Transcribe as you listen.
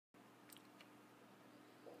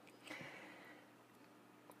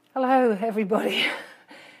Hello, everybody.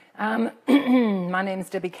 My name is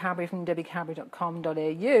Debbie Carberry from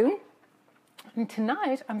debbiecarberry.com.au. And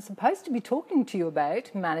tonight I'm supposed to be talking to you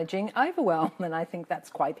about managing overwhelm. And I think that's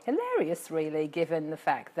quite hilarious, really, given the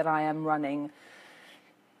fact that I am running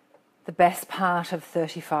the best part of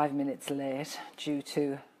 35 minutes late due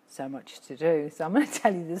to so much to do. So I'm going to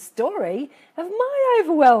tell you the story of my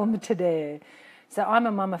overwhelm today. So I'm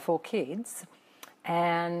a mum of 4 kids.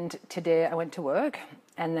 And today I went to work,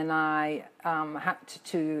 and then I had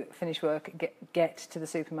to finish work, get to the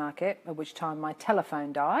supermarket, at which time my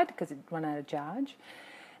telephone died because it ran out of charge.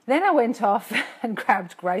 Then I went off and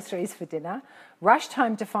grabbed groceries for dinner, rushed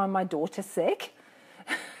home to find my daughter sick.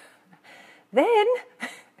 Then,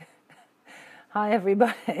 hi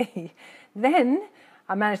everybody, then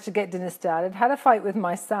I managed to get dinner started, had a fight with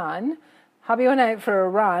my son, hubby went out for a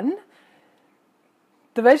run,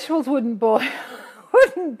 the vegetables wouldn't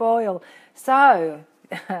boil. So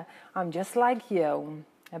I'm just like you,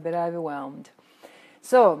 a bit overwhelmed.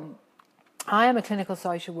 So I am a clinical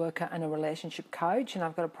social worker and a relationship coach, and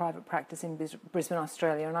I've got a private practice in Brisbane,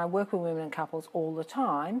 Australia, and I work with women and couples all the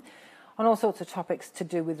time on all sorts of topics to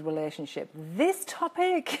do with relationship. This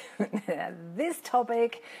topic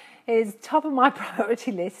is top of my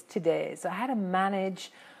priority list today. So how to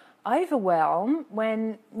manage overwhelm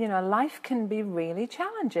when, life can be really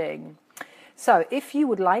challenging. So if you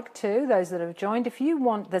would like to, those that have joined, if you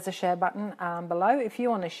want, there's a share button below. If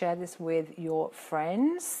you want to share this with your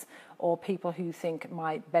friends or people who you think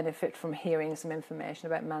might benefit from hearing some information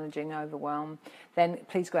about managing overwhelm, then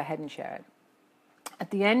please go ahead and share it.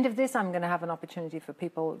 At the end of this, I'm going to have an opportunity for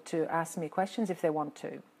people to ask me questions if they want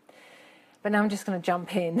to. But now I'm just going to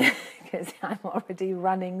jump in because I'm already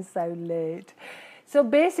running so late. So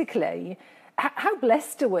basically, how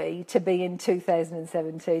blessed are we to be in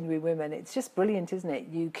 2017 with women? It's just brilliant, isn't it?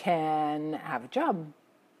 You can have a job.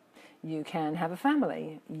 You can have a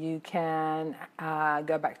family. You can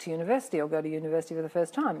go back to university or go to university for the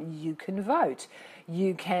first time. You can vote.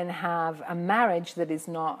 You can have a marriage that is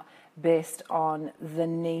not based on the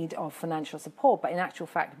need of financial support, but in actual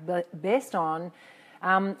fact based on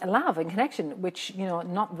love and connection, which,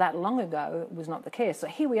 not that long ago was not the case. So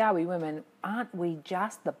here we are, we women. Aren't we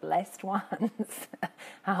just the blessed ones?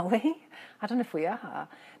 Are we? I don't know if we are.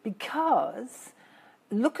 Because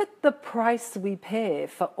look at the price we pay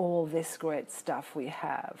for all this great stuff we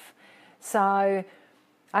have. So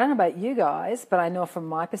I don't know about you guys, but I know from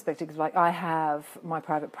my perspective, like I have my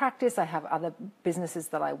private practice, I have other businesses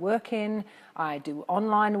that I work in, I do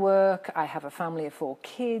online work, I have a family of 4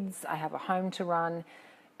 kids, I have a home to run.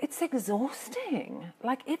 It's exhausting.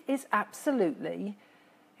 Like, it is absolutely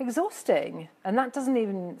exhausting. And that doesn't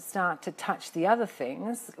even start to touch the other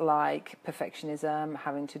things like perfectionism,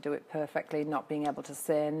 having to do it perfectly, not being able to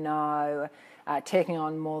say no, taking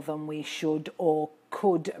on more than we should or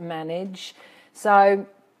could manage. So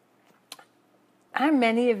how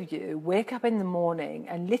many of you wake up in the morning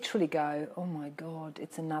and literally go, oh my God,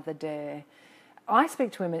 it's another day? I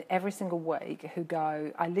speak to women every single week who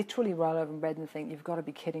go, I literally roll over in bed and think, you've got to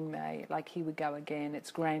be kidding me. Like, here we go again.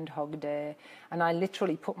 It's Groundhog Day. And I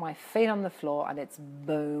literally put my feet on the floor and it's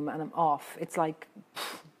boom and I'm off. It's like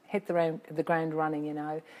hit the ground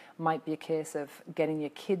running, Might be a case of getting your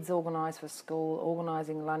kids organised for school,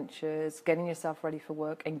 organising lunches, getting yourself ready for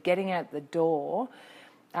work and getting out the door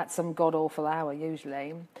at some god-awful hour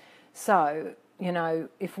usually. So,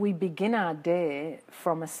 if we begin our day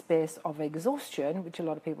from a space of exhaustion, which a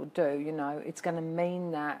lot of people do, it's going to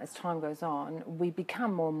mean that as time goes on, we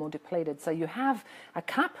become more and more depleted. So you have a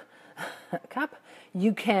cup,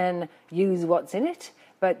 you can use what's in it,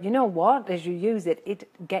 but you know what? As you use it, it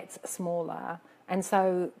gets smaller. And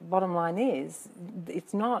so bottom line is,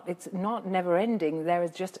 it's not never ending. There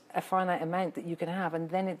is just a finite amount that you can have and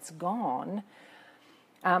then it's gone.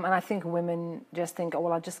 And I think women just think, oh,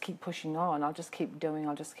 well, I'll just keep pushing on. I'll just keep doing.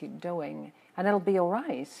 And it'll be all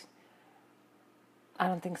right. I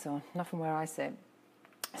don't think so. Not from where I sit.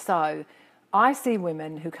 So I see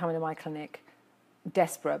women who come into my clinic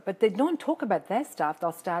desperate, but they don't talk about their stuff.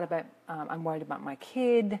 They'll start about, I'm worried about my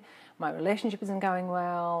kid. My relationship isn't going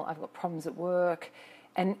well. I've got problems at work.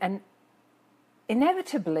 And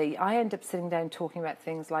inevitably, I end up sitting down talking about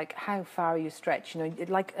things like, how far are you stretched?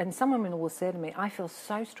 And some women will say to me, I feel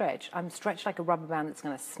so stretched. I'm stretched like a rubber band that's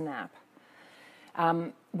going to snap.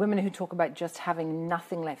 Women who talk about just having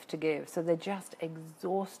nothing left to give. So they're just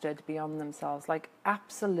exhausted beyond themselves, like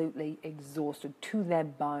absolutely exhausted to their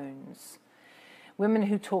bones. Women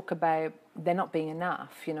who talk about there not being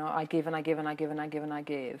enough, I give and I give and I give and I give and I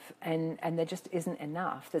give. And there just isn't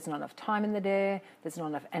enough. There's not enough time in the day. There's not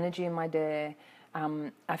enough energy in my day.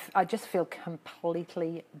 I just feel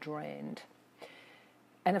completely drained.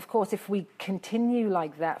 And of course, if we continue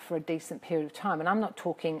like that for a decent period of time, and I'm not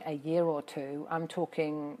talking a year or two, I'm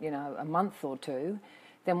talking, a month or two,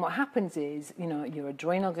 then what happens is, your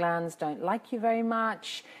adrenal glands don't like you very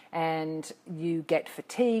much, and you get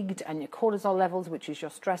fatigued, and your cortisol levels, which is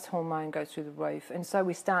your stress hormone, goes through the roof. And so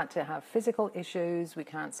we start to have physical issues, we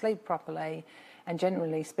can't sleep properly, and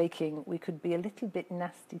generally speaking, we could be a little bit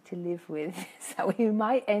nasty to live with. So we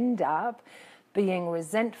might end up being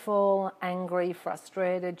resentful, angry,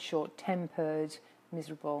 frustrated, short-tempered,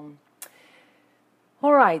 miserable.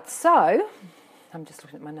 All right, so I'm just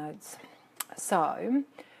looking at my notes. So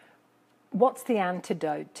what's the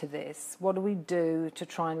antidote to this? What do we do to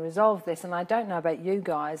try and resolve this? And I don't know about you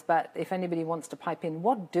guys, but if anybody wants to pipe in,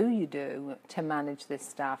 what do you do to manage this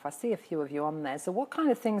stuff? I see a few of you on there. So what kind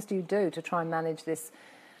of things do you do to try and manage this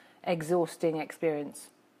exhausting experience?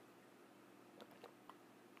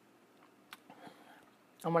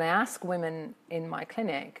 And when I ask women in my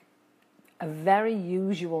clinic, a very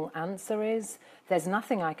usual answer is, there's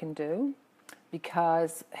nothing I can do,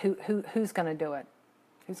 because who's going to do it?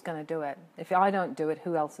 Who's going to do it? If I don't do it,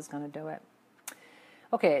 who else is going to do it?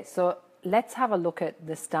 Okay, so let's have a look at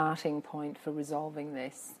the starting point for resolving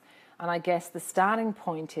this. And I guess the starting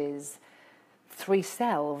point is 3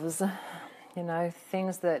 selves,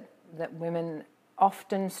 things that women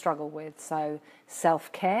often struggle with. So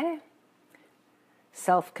self-care,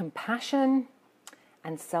 self-compassion,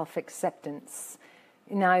 and self-acceptance.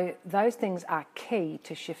 Those things are key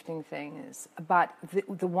to shifting things, but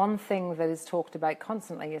the one thing that is talked about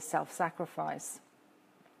constantly is self-sacrifice.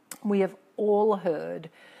 We have all heard,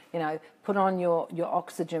 put on your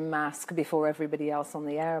oxygen mask before everybody else on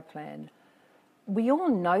the airplane. We all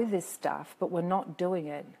know this stuff, but we're not doing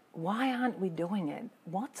it. Why aren't we doing it?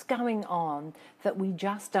 What's going on that we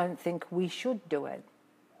just don't think we should do it?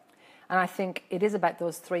 And I think it is about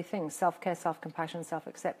those 3 things: self-care, self-compassion,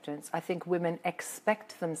 self-acceptance. I think women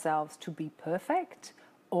expect themselves to be perfect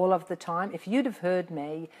all of the time. If you'd have heard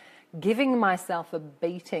me giving myself a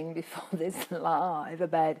beating before this live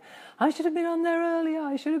about, I should have been on there earlier,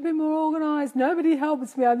 I should have been more organised, nobody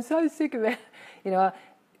helps me, I'm so sick of it,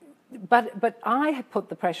 But I had put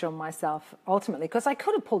the pressure on myself ultimately, because I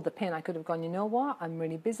could have pulled the pin. I could have gone, you know what, I'm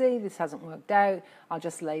really busy, this hasn't worked out, I'll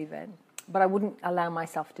just leave it. But I wouldn't allow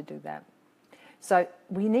myself to do that. So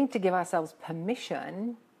we need to give ourselves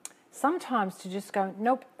permission sometimes to just go,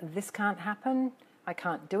 nope, this can't happen. I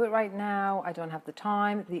can't do it right now. I don't have the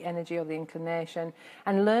time, the energy, or the inclination.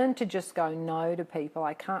 And learn to just go no to people.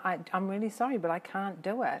 I'm really sorry, but I can't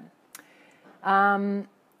do it.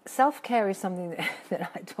 Self-care is something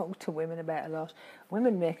that I talk to women about a lot.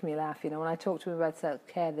 Women make me laugh. When I talk to them about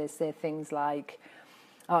self-care, they say things like,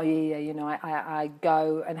 oh, I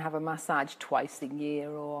go and have a massage twice a year,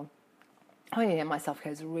 or, oh, yeah, my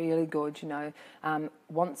self-care is really good,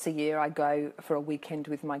 once a year I go for a weekend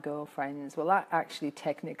with my girlfriends. Well, that actually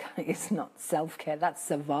technically is not self-care, that's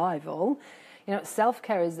survival.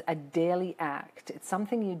 Self-care is a daily act. It's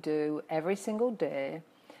something you do every single day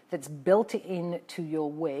that's built into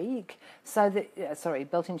your week,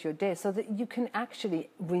 built into your day, so that you can actually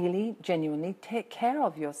really genuinely take care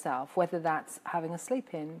of yourself, whether that's having a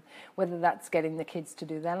sleep-in, whether that's getting the kids to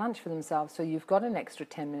do their lunch for themselves so you've got an extra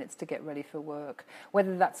 10 minutes to get ready for work,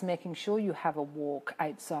 whether that's making sure you have a walk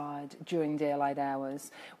outside during daylight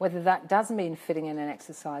hours, whether that does mean fitting in an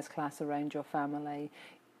exercise class around your family,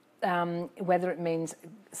 whether it means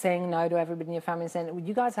saying no to everybody in your family and saying, well,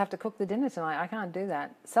 you guys have to cook the dinner tonight, I can't do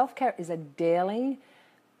that. Self-care is a daily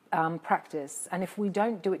practice, and if we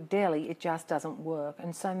don't do it daily, it just doesn't work.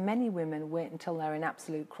 And so many women wait until they're in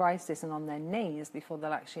absolute crisis and on their knees before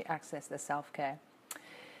they'll actually access their self-care.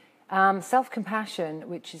 Self-compassion,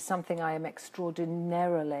 which is something I am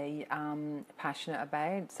extraordinarily passionate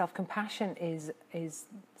about. Self-compassion is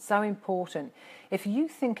so important. If you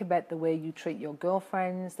think about the way you treat your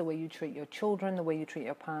girlfriends, the way you treat your children, the way you treat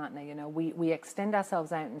your partner, we extend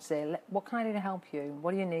ourselves out and say, what can I do to help you?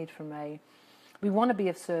 What do you need from me? We want to be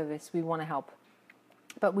of service. We want to help.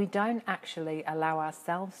 But we don't actually allow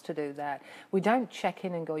ourselves to do that. We don't check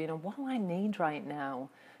in and go, what do I need right now?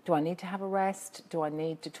 Do I need to have a rest? Do I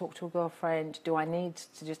need to talk to a girlfriend? Do I need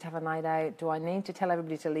to just have a night out? Do I need to tell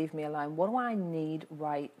everybody to leave me alone? What do I need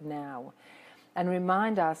right now? And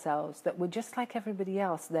remind ourselves that we're just like everybody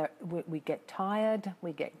else. We get tired,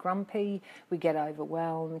 we get grumpy, we get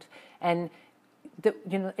overwhelmed. And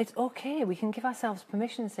it's okay. We can give ourselves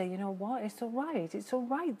permission to say, you know what, it's all right. It's all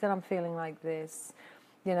right that I'm feeling like this.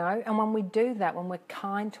 And when we do that, when we're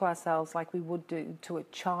kind to ourselves like we would do to a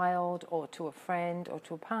child or to a friend or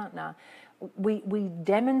to a partner, we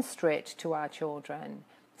demonstrate to our children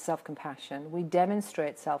self-compassion. We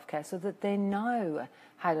demonstrate self-care so that they know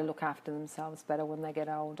how to look after themselves better when they get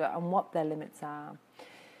older and what their limits are.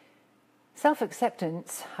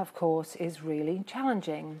 Self-acceptance, of course, is really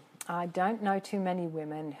challenging. I don't know too many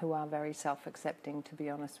women who are very self-accepting, to be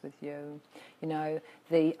honest with you. You know,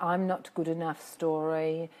 the I'm not good enough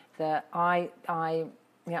story, the I'm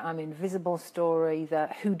invisible story, the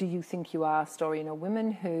who do you think you are story. You know,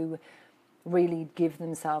 women who really give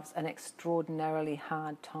themselves an extraordinarily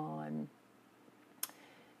hard time.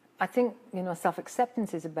 I think, you know,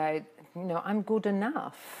 self-acceptance is about, you know, I'm good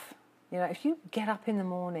enough. You know, if you get up in the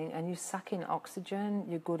morning and you suck in oxygen,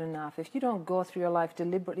 you're good enough. If you don't go through your life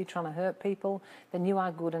deliberately trying to hurt people, then you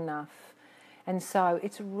are good enough. And so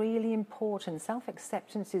it's really important.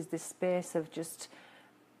 Self-acceptance is this space of just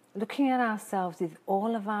looking at ourselves with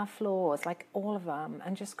all of our flaws, like all of them,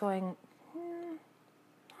 and just going,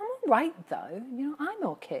 I'm all right though, you know, I'm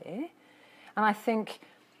okay. And I think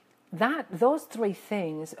that those three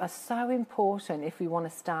things are so important if we want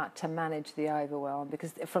to start to manage the overwhelm,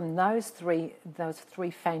 because from those three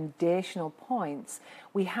foundational points,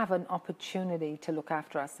 we have an opportunity to look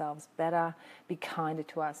after ourselves better, be kinder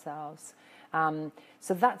to ourselves.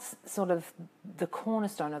 So that's sort of the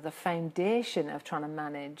cornerstone or the foundation of trying to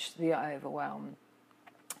manage the overwhelm.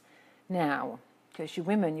 Now, because you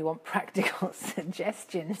women, you want practical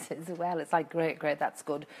suggestions as well. It's like, great, that's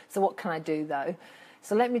good. So what can I do though?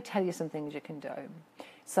 So let me tell you some things you can do.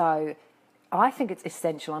 So I think it's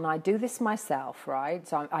essential, and I do this myself, right?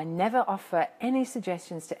 So I never offer any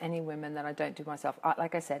suggestions to any women that I don't do myself.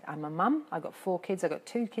 Like I said, I'm a mum. I've got 4 kids. I've got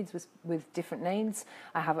 2 kids with different needs.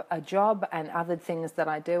 I have a job and other things that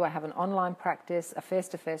I do. I have an online practice, a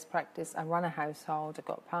face-to-face practice. I run a household. I've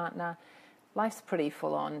got a partner. Life's pretty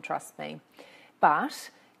full on, trust me. But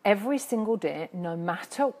every single day, no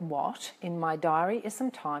matter what, in my diary is some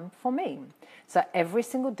time for me. So every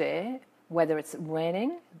single day, whether it's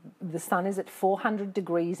raining, the sun is at 400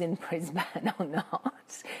 degrees in Brisbane or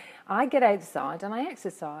not, I get outside and I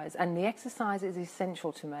exercise. And the exercise is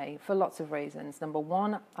essential to me for lots of reasons. Number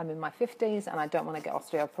one, I'm in my 50s and I don't want to get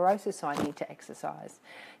osteoporosis, so I need to exercise.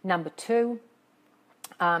 Number 2,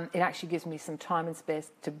 it actually gives me some time and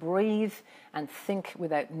space to breathe and think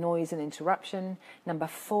without noise and interruption. Number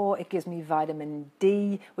 4, it gives me vitamin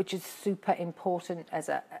D, which is super important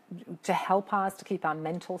to help us to keep our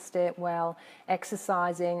mental state well.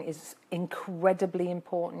 Exercising is incredibly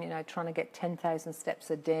important, you know, trying to get 10,000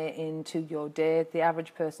 steps a day into your day. The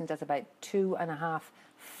average person does about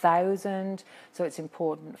 2,500, so it's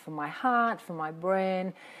important for my heart, for my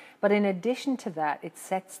brain. But in addition to that, it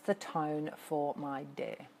sets the tone for my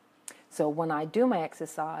day. So when I do my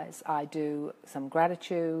exercise, I do some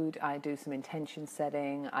gratitude, I do some intention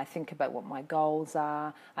setting, I think about what my goals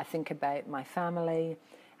are, I think about my family.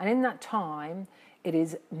 And in that time, it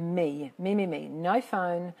is me. No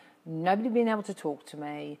phone, nobody being able to talk to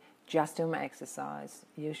me, just doing my exercise,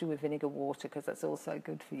 usually with vinegar water because that's also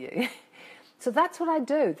good for you. So that's what I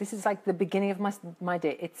do. This is like the beginning of my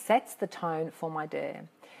day. It sets the tone for my day.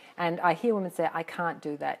 And I hear women say, I can't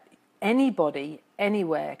do that. Anybody,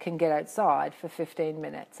 anywhere can get outside for 15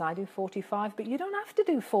 minutes. I do 45, but you don't have to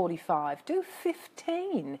do 45. Do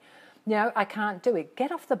 15. You know, I can't do it.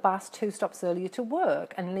 Get off the bus 2 stops earlier to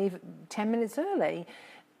work and leave 10 minutes early.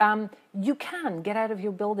 You can get out of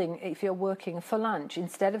your building if you're working for lunch.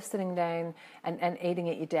 Instead of sitting down and eating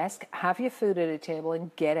at your desk, have your food at a table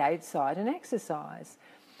and get outside and exercise.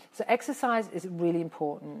 So exercise is really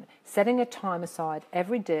important. Setting a time aside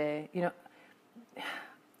every day, you know,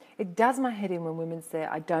 it does my head in when women say,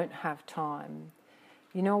 I don't have time.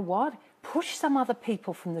 You know what? Push some other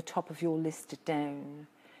people from the top of your list down,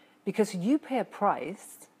 because you pay a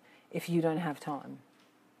price if you don't have time.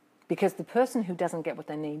 Because the person who doesn't get what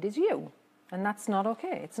they need is you. And that's not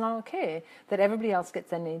okay. It's not okay that everybody else gets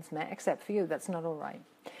their needs met except for you. That's not all right.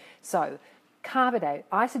 So carve it out.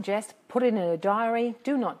 I suggest put it in a diary.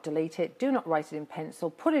 Do not delete it. Do not write it in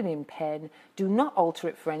pencil. Put it in pen. Do not alter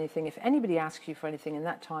it for anything. If anybody asks you for anything in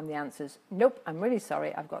that time, the answer is, nope, I'm really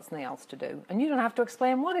sorry. I've got something else to do. And you don't have to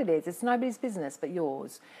explain what it is. It's nobody's business but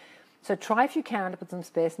yours. So try if you can to put some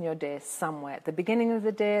space in your day somewhere. At the beginning of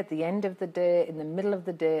the day, at the end of the day, in the middle of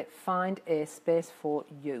the day, find a space for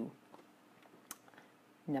you.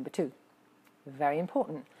 Number 2, very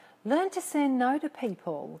important. Learn to say no to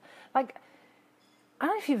people. Like, I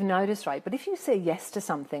don't know if you've noticed, right, but if you say yes to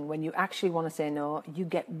something when you actually want to say no, you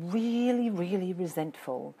get really, really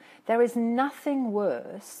resentful. There is nothing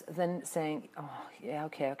worse than saying, oh, yeah,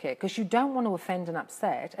 okay, because you don't want to offend and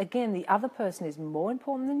upset. Again, the other person is more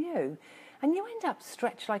important than you. And you end up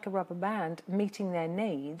stretched like a rubber band, meeting their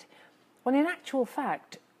need, When in actual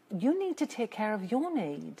fact, you need to take care of your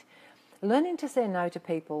need. Learning to say no to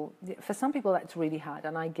people, for some people that's really hard,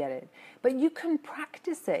 and I get it. But you can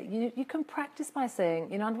practice it. You can practice by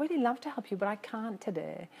saying, I'd really love to help you, but I can't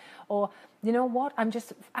today. Or, you know what, I'm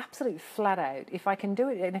just absolutely flat out. If I can do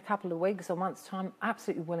it in a couple of weeks or months' time, I'm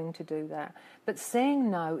absolutely willing to do that. But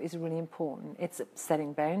saying no is really important. It's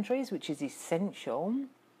setting boundaries, which is essential.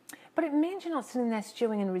 But it means you're not sitting there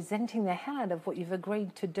stewing and resenting the hell out of what you've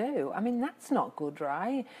agreed to do. I mean, that's not good,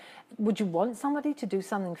 right? Would you want somebody to do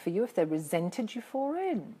something for you if they resented you for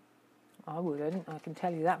it? I wouldn't. I can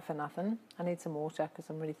tell you that for nothing. I need some water because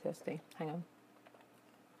I'm really thirsty. Hang on.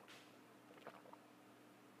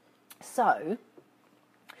 So,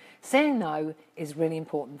 saying no is really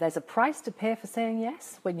important. There's a price to pay for saying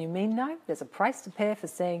yes when you mean no. There's a price to pay for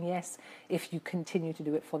saying yes if you continue to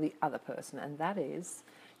do it for the other person, and that is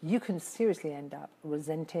you can seriously end up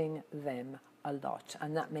resenting them a lot,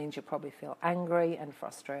 and that means you probably feel angry and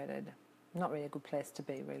frustrated. Not really a good place to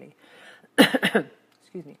be, really.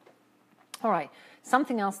 Excuse me. All right,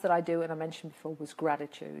 something else that I do, and I mentioned before, was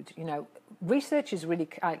gratitude. Research is really,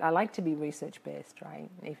 I like to be research-based, right?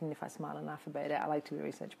 Even if I smile and laugh about it, I like to be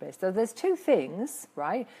research-based. So there's two things,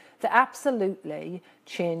 right, that absolutely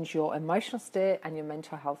change your emotional state and your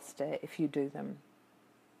mental health state if you do them.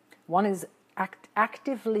 One is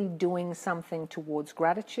actively doing something towards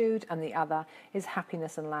gratitude, and the other is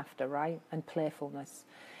happiness and laughter, right, and playfulness.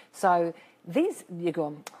 So these, you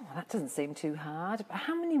go, oh, that doesn't seem too hard. But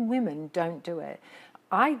how many women don't do it?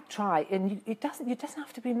 I try, and it doesn't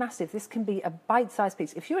have to be massive. This can be a bite-sized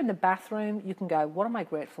piece. If you're in the bathroom, you can go, what am I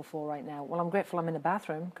grateful for right now? Well, I'm grateful I'm in the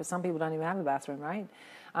bathroom, because some people don't even have a bathroom, right?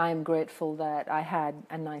 I'm grateful that I had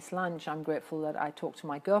a nice lunch. I'm grateful that I talked to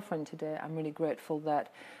my girlfriend today. I'm really grateful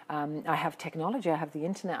that I have technology. I have the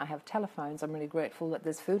internet. I have telephones. I'm really grateful that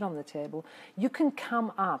there's food on the table. You can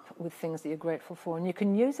come up with things that you're grateful for, and you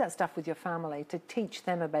can use that stuff with your family to teach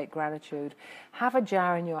them about gratitude. Have a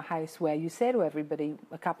jar in your house where you say to everybody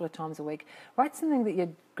a couple of times a week, write something that you're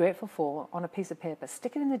grateful for on a piece of paper,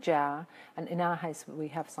 stick it in the jar, and in our house we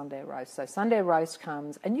have Sunday roast. So Sunday roast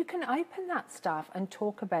comes, and you can open that stuff and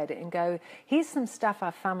talk about it and go, here's some stuff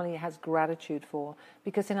our family has gratitude for,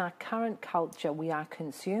 because in our current culture we are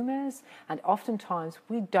consumers, and oftentimes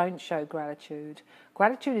we don't show gratitude.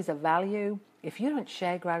 Gratitude is a value. If you don't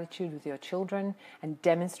share gratitude with your children and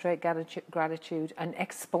demonstrate gratitude and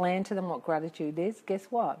explain to them what gratitude is, guess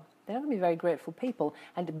what? They're not going to be very grateful people.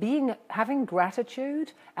 And having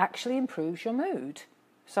gratitude actually improves your mood.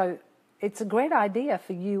 So it's a great idea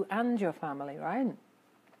for you and your family, right?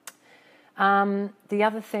 The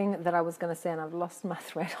other thing that I was going to say, and I've lost my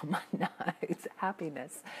thread on my notes,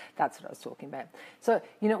 happiness. That's what I was talking about. So,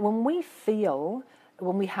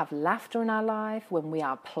 when we have laughter in our life, when we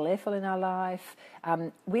are playful in our life,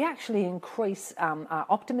 we actually increase our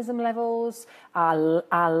optimism levels, our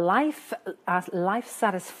life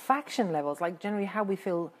satisfaction levels, like generally how we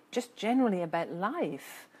feel just generally about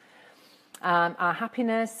life. Our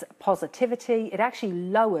happiness, positivity, it actually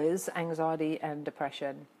lowers anxiety and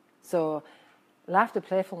depression. So laughter,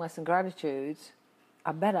 playfulness and gratitude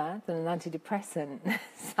are better than an antidepressant.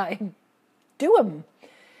 So do them.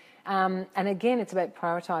 And again, it's about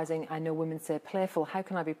prioritizing. I know women say playful. How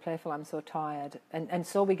can I be playful? I'm so tired. And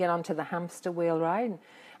so we get onto the hamster wheel, right?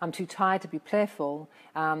 I'm too tired to be playful,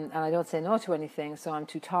 and I don't say no to anything, so I'm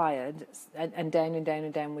too tired. And down and down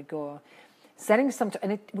and down we go. Setting some,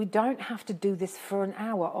 we don't have to do this for an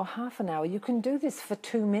hour or half an hour. You can do this for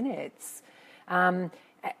 2 minutes.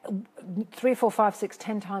 3, 4, 5, 6,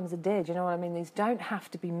 10 times a day. Do you know what I mean? These don't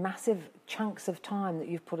have to be massive chunks of time that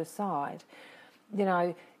you've put aside.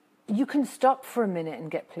 You can stop for a minute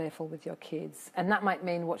and get playful with your kids. And that might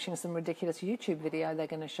mean watching some ridiculous YouTube video they're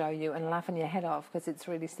going to show you and laughing your head off because it's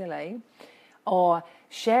really silly. Or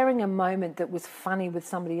sharing a moment that was funny with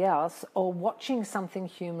somebody else, or watching something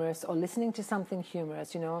humorous, or listening to something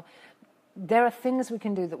humorous. There are things we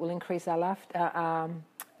can do that will increase our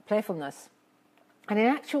playfulness. And in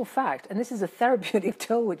actual fact, and this is a therapeutic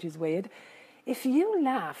tool, which is weird, if you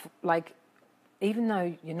laugh, even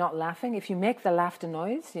though you're not laughing, if you make the laughter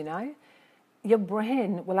noise, your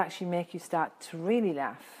brain will actually make you start to really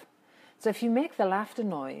laugh. So if you make the laughter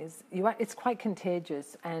noise, it's quite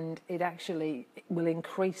contagious, and it actually will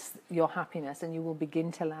increase your happiness, and you will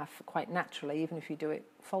begin to laugh quite naturally, even if you do it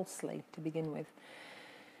falsely to begin with.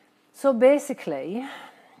 So basically,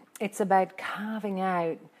 it's about carving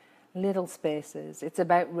out little spaces. It's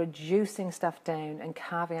about reducing stuff down and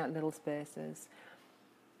carving out little spaces.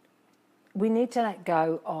 We need to let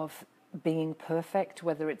go of being perfect,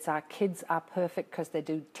 whether it's our kids are perfect because they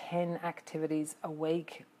do 10 activities a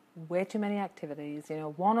week. way too many activities. You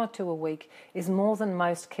know, 1 or 2 a week is more than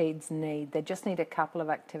most kids need. They just need a couple of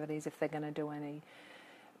activities if they're going to do any.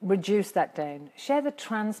 Reduce that down. Share the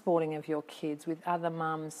transporting of your kids with other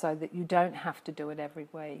mums so that you don't have to do it every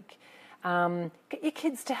week. Get your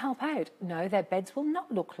kids to help out. No, their beds will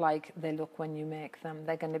not look like they look when you make them.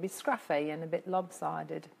 They're going to be scruffy and a bit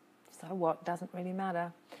lopsided. So what? Doesn't really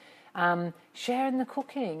matter. Sharing the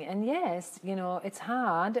cooking. And yes, you know, it's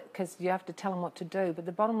hard because you have to tell them what to do. But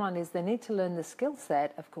the bottom line is they need to learn the skill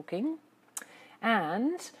set of cooking.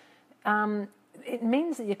 And it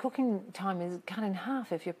means that your cooking time is cut in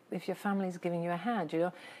half if your family's giving you a hand. You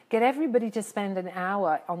know, get everybody to spend an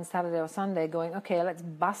hour on Saturday or Sunday going, okay, let's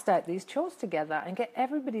bust out these chores together, and get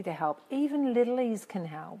everybody to help. Even littlies can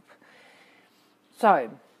help. So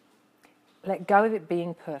let go of it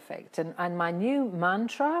being perfect. And my new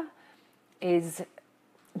mantra is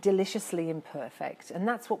deliciously imperfect, and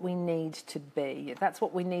that's what we need to be. That's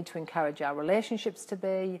what we need to encourage our relationships to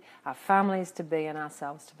be, our families to be, and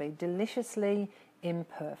ourselves to be. Deliciously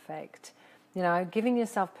imperfect. You know, giving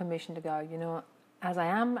yourself permission to go, you know, as I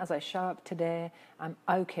am, as I show up today, I'm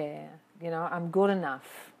okay. You know, I'm good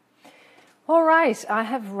enough. All right, I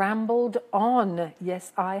have rambled on.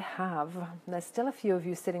 Yes, I have. There's still a few of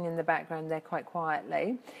you sitting in the background there quite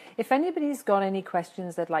quietly. If anybody's got any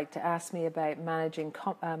questions they'd like to ask me about managing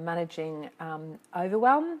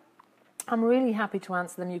overwhelm, I'm really happy to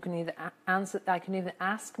answer them. You can either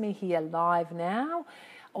ask me here live now,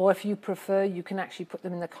 or if you prefer, you can actually put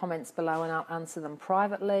them in the comments below and I'll answer them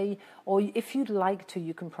privately. Or if you'd like to,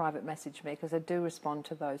 you can private message me because I do respond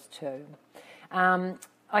to those too.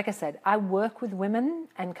 Like I said, I work with women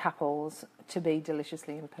and couples to be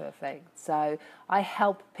deliciously imperfect. So I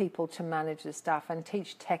help people to manage this stuff and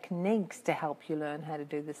teach techniques to help you learn how to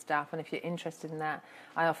do this stuff. And if you're interested in that,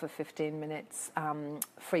 I offer 15 minutes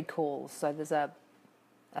free calls. So there's a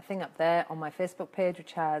thing up there on my Facebook page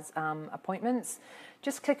which has appointments.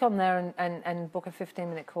 Just click on there and book a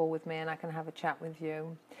 15-minute call with me and I can have a chat with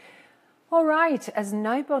you. All right, as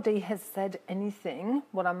nobody has said anything,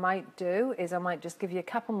 what I might do is I might just give you a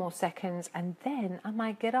couple more seconds and then I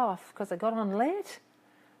might get off because I got on late.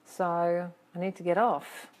 So I need to get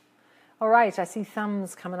off. All right, I see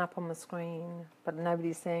thumbs coming up on the screen, but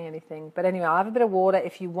nobody's saying anything. But anyway, I'll have a bit of water.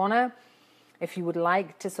 If you would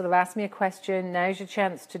like to sort of ask me a question, now's your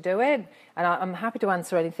chance to do it. And I'm happy to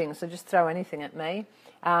answer anything, so just throw anything at me.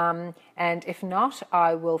 And if not,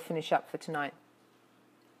 I will finish up for tonight.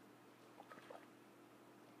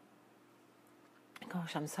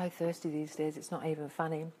 Gosh, I'm so thirsty these days, it's not even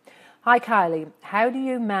funny. Hi, Kylie. How do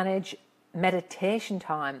you manage meditation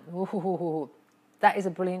time? Ooh, that is a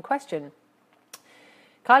brilliant question.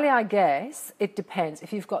 Kylie, I guess it depends.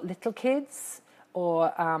 If you've got little kids,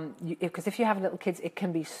 or because if you have little kids, it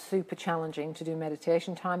can be super challenging to do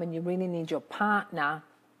meditation time, and you really need your partner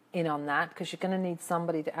in on that because you're going to need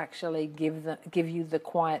somebody to actually give you the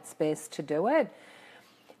quiet space to do it.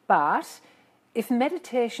 But if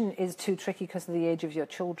meditation is too tricky because of the age of your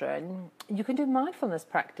children, you can do mindfulness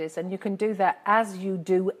practice, and you can do that as you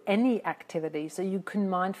do any activity. So you can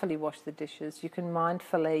mindfully wash the dishes, you can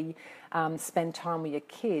mindfully spend time with your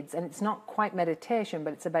kids, and it's not quite meditation,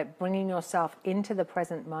 but it's about bringing yourself into the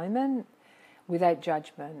present moment without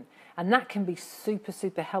judgment. And that can be super,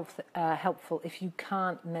 super helpful if you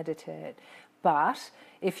can't meditate. But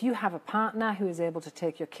if you have a partner who is able to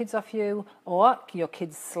take your kids off you, or your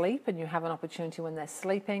kids sleep and you have an opportunity when they're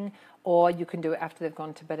sleeping, or you can do it after they've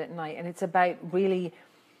gone to bed at night. And it's about really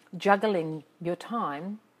juggling your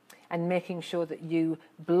time and making sure that you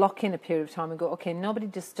block in a period of time and go, okay, nobody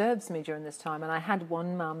disturbs me during this time. And I had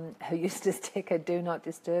one mum who used to stick a do not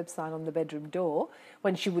disturb sign on the bedroom door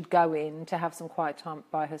when she would go in to have some quiet time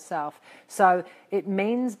by herself. So it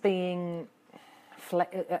means being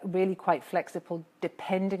really quite flexible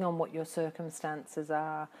depending on what your circumstances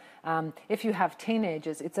are. If you have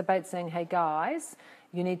teenagers, it's about saying, hey guys,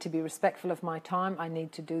 you need to be respectful of my time. I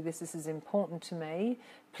need to do this. This is important to me.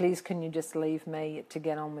 Please, can you just leave me to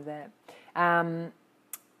get on with it? And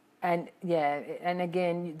yeah, and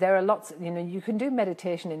again, there are lots, you can do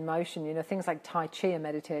meditation in motion, things like Tai Chi are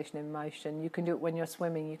meditation in motion. You can do it when you're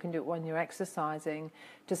swimming. You can do it when you're exercising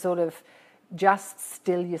to sort of just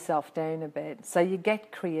still yourself down a bit. So you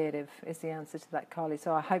get creative is the answer to that, Carly.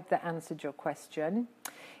 So I hope that answered your question.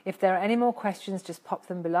 If there are any more questions, just pop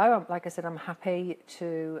them below. Like I said, I'm happy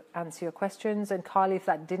to answer your questions. And Kylie, if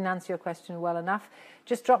that didn't answer your question well enough,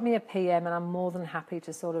 just drop me a PM and I'm more than happy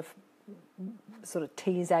to sort of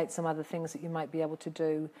tease out some other things that you might be able to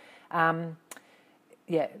do.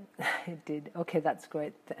 Yeah, it did. Okay, that's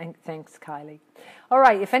great. Thanks, Kylie. All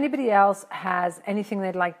right, if anybody else has anything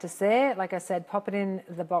they'd like to say, like I said, pop it in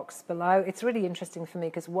the box below. It's really interesting for me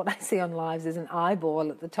because what I see on lives is an eyeball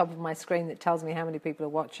at the top of my screen that tells me how many people are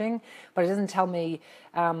watching, but it doesn't tell me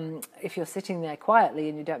if you're sitting there quietly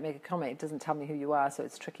and you don't make a comment. It doesn't tell me who you are, so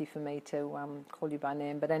it's tricky for me to call you by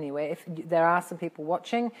name. But anyway, if there are some people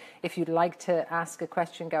watching, if you'd like to ask a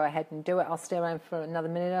question, go ahead and do it. I'll stay around for another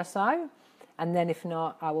minute or so. And then if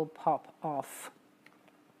not, I will pop off.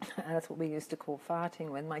 And that's what we used to call farting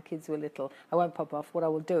when my kids were little. I won't pop off. What I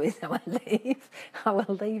will do is I will leave. I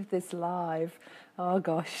will leave this live. Oh,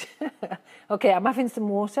 gosh. Okay, I'm having some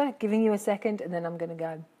water, giving you a second, and then I'm going to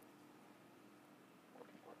go.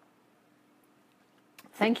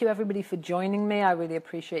 Thank you, everybody, for joining me. I really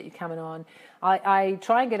appreciate you coming on. I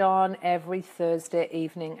try and get on every Thursday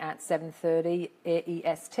evening at 7:30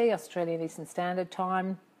 EST, Australian Eastern Standard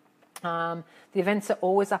Time. The events are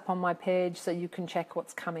always up on my page, so you can check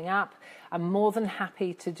what's coming up. I'm more than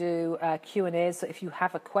happy to do Q&As, so if you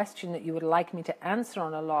have a question that you would like me to answer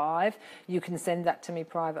on a live, you can send that to me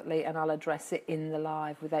privately and I'll address it in the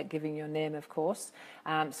live without giving your name, of course.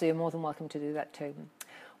 So you're more than welcome to do that too.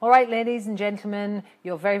 All right, ladies and gentlemen,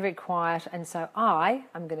 you're very, very quiet, and so I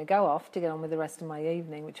am going to go off to get on with the rest of my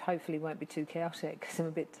evening, which hopefully won't be too chaotic because I'm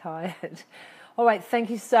a bit tired. All right, thank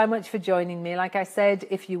you so much for joining me. Like I said,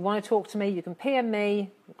 if you want to talk to me, you can PM me,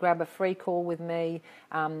 grab a free call with me,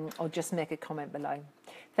 or just make a comment below.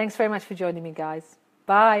 Thanks very much for joining me, guys.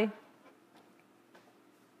 Bye.